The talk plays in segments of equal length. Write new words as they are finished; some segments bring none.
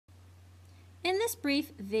In this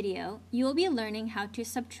brief video, you will be learning how to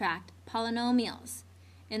subtract polynomials.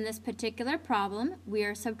 In this particular problem, we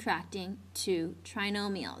are subtracting two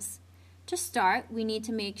trinomials. To start, we need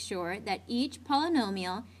to make sure that each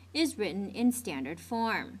polynomial is written in standard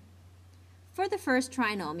form. For the first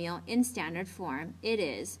trinomial in standard form, it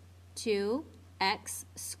is 2x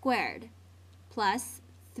squared plus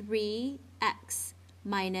 3x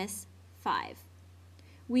minus 5.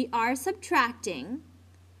 We are subtracting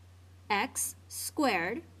x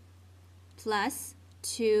squared plus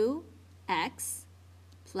 2x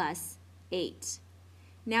plus 8.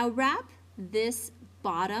 Now wrap this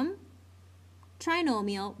bottom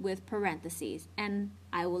trinomial with parentheses, and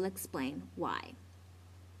I will explain why.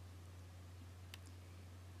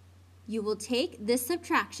 You will take this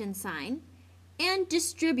subtraction sign and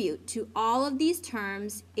distribute to all of these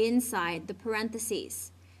terms inside the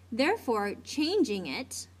parentheses, therefore changing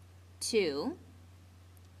it to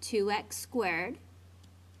 2x squared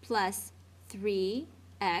plus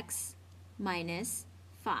 3x minus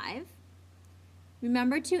 5.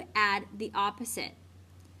 Remember to add the opposite.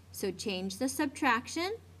 So change the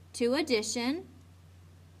subtraction to addition,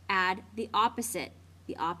 add the opposite.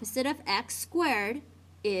 The opposite of x squared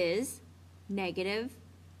is negative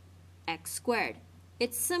x squared.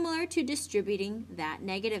 It's similar to distributing that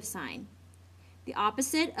negative sign. The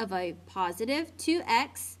opposite of a positive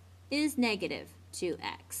 2x is negative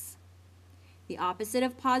 2x. The opposite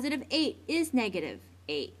of positive 8 is negative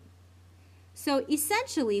 8. So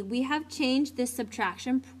essentially, we have changed this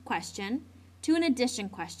subtraction question to an addition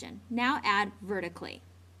question. Now add vertically.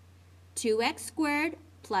 2x squared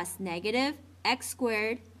plus negative x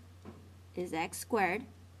squared is x squared.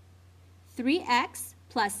 3x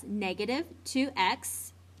plus negative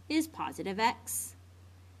 2x is positive x.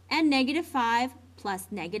 And negative 5 plus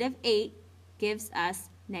negative 8 gives us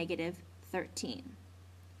negative 13.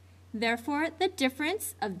 Therefore, the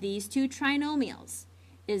difference of these two trinomials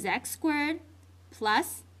is x squared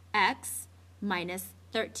plus x minus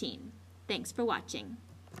 13. Thanks for watching.